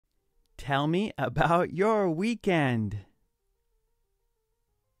Tell me about your weekend.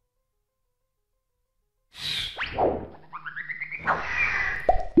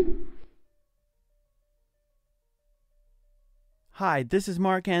 Hi, this is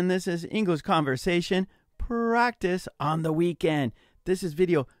Mark and this is English Conversation Practice on the Weekend. This is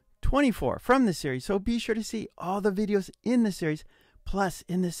video 24 from the series, so be sure to see all the videos in the series. Plus,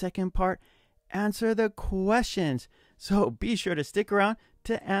 in the second part, answer the questions. So be sure to stick around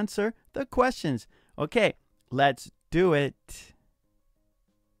to answer the questions. Okay, let's do it.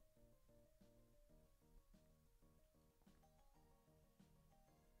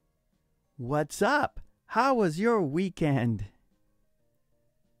 What's up? How was your weekend?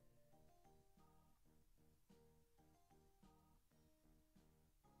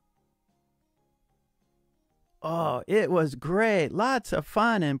 Oh, it was great. Lots of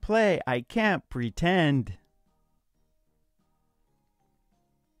fun and play. I can't pretend.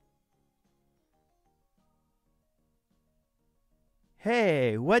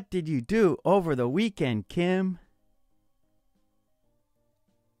 Hey, what did you do over the weekend, Kim?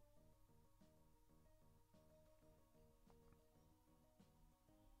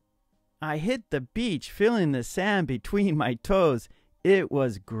 I hit the beach feeling the sand between my toes. It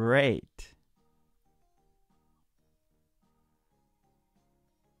was great.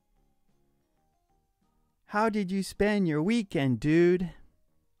 How did you spend your weekend, dude?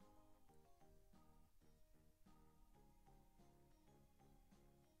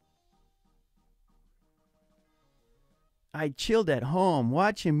 I chilled at home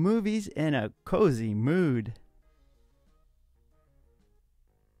watching movies in a cozy mood.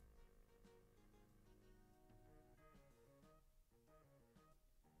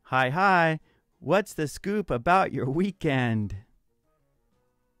 Hi, what's the scoop about your weekend?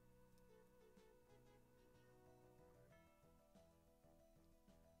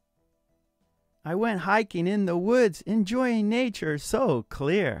 I went hiking in the woods, enjoying nature so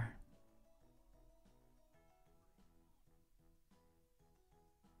clear.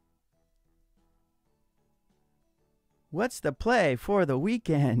 What's the play for the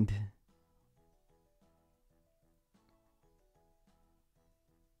weekend?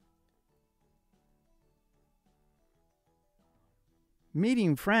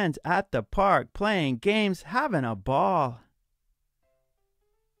 Meeting friends at the park, playing games, having a ball.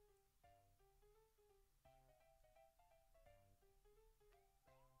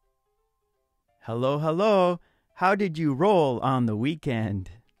 Hello. How did you roll on the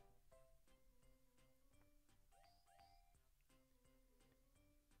weekend?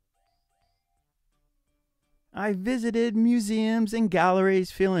 I visited museums and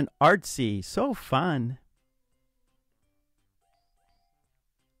galleries feeling artsy, so fun.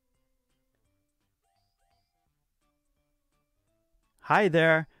 Hi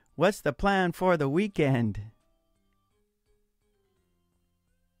there, what's the plan for the weekend?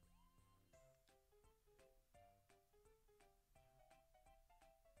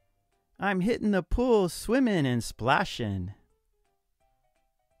 I'm hitting the pool, swimming and splashing.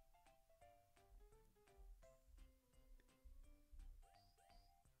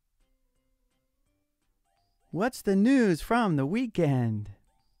 What's the news from the weekend?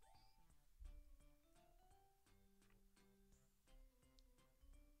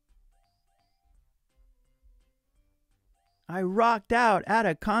 I rocked out at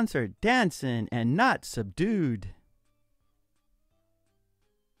a concert, dancing and not subdued.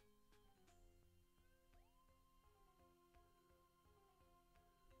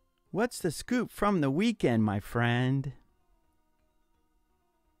 What's the scoop from the weekend, my friend?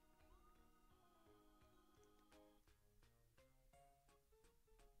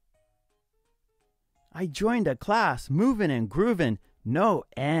 I joined a class, moving and grooving, no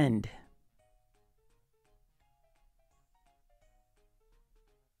end.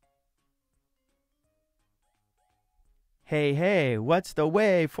 Hey, what's the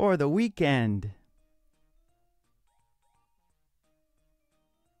way for the weekend?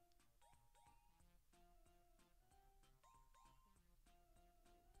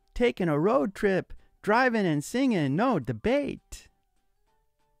 Taking a road trip, driving and singing, no debate.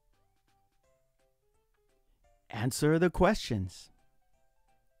 Answer the questions.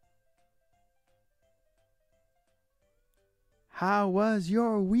 How was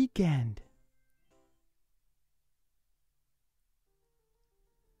your weekend?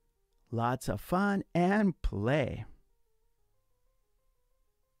 Lots of fun and play.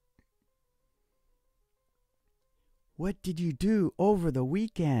 What did you do over the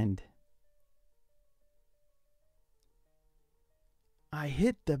weekend? I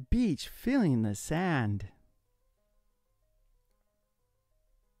hit the beach feeling the sand.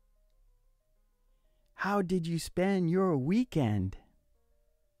 How did you spend your weekend?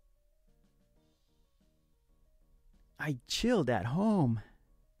 I chilled at home.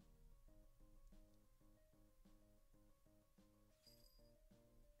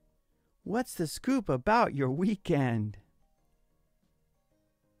 What's the scoop about your weekend?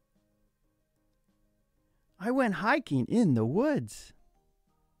 I went hiking in the woods.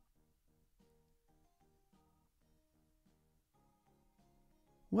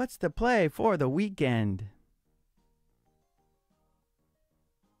 What's the play for the weekend?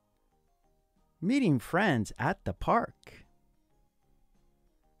 Meeting friends at the park.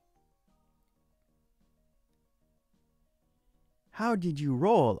 How did you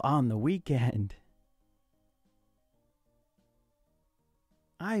roll on the weekend?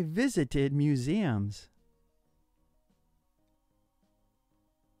 I visited museums.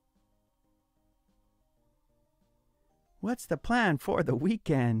 What's the plan for the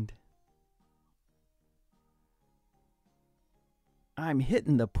weekend? I'm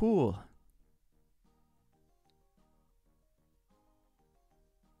hitting the pool.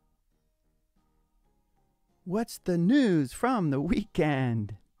 What's the news from the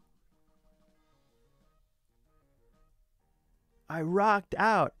weekend? I rocked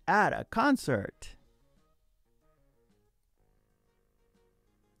out at a concert.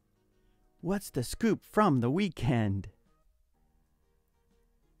 What's the scoop from the weekend?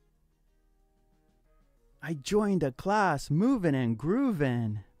 I joined a class moving and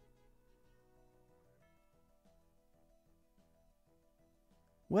grooving.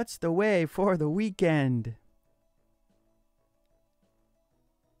 What's the way for the weekend?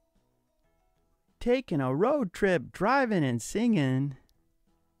 Taking a road trip, driving and singing.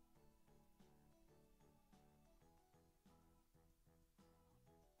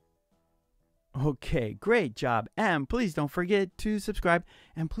 Okay, great job. And please don't forget to subscribe.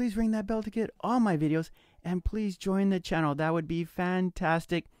 And please ring that bell to get all my videos. And please join the channel. That would be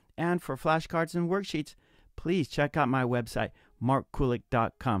fantastic. And for flashcards and worksheets, please check out my website,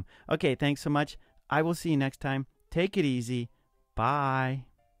 markkulek.com. Okay, thanks so much. I will see you next time. Take it easy. Bye.